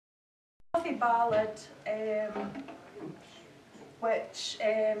bothy ballad, which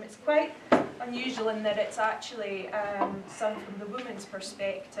it's quite unusual in that it's actually sung from the woman's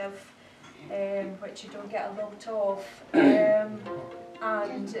perspective, which you don't get a lot of.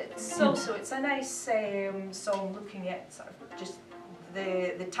 And it's also, it's a nice song looking at sort of just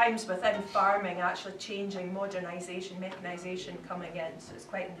the times within farming actually changing, modernisation, mechanisation coming in, so it's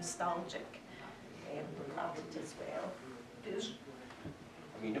quite nostalgic at it as well.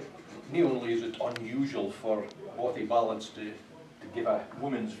 I mean, not only is it unusual for bothy ballads to give a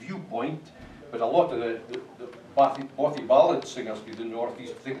woman's viewpoint, but a lot of the bothy ballad singers in the North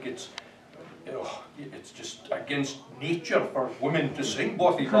East think it's just against nature for women to sing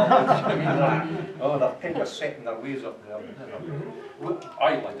bothy ballads. I mean, they're kind of setting their ways up there.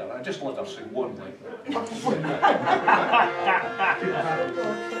 I like her. I just let her sing one like that.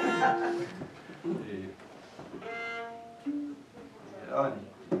 And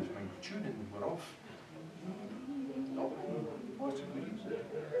tuning, we're off. No, possibly.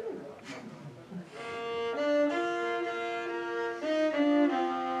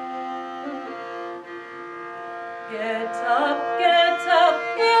 Get up,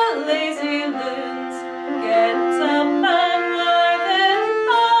 you lazy loons. Get up and lie then,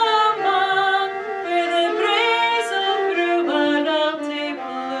 man. For the breeze of Broo and Alty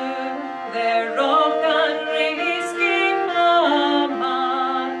Blue, their rock and risky man.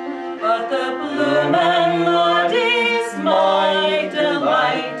 But the Plooman Laddie's my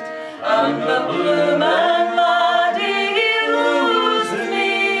delight, and the Plooman Laddie rules me.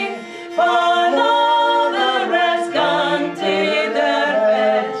 For all the rest can take their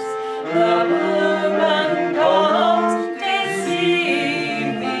best, the Plooman comes to see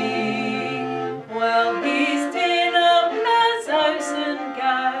me. Well, he's ta'en up his house and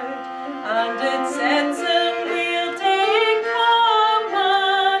gard, and it sets him wheel take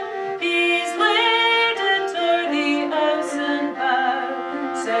command. He's laid it o'er the house and bow,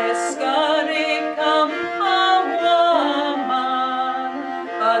 says Scurry come a woman.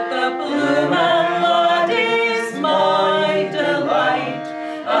 But the Plooman Laddie's my delight,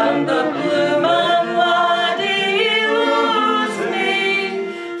 and the Plooman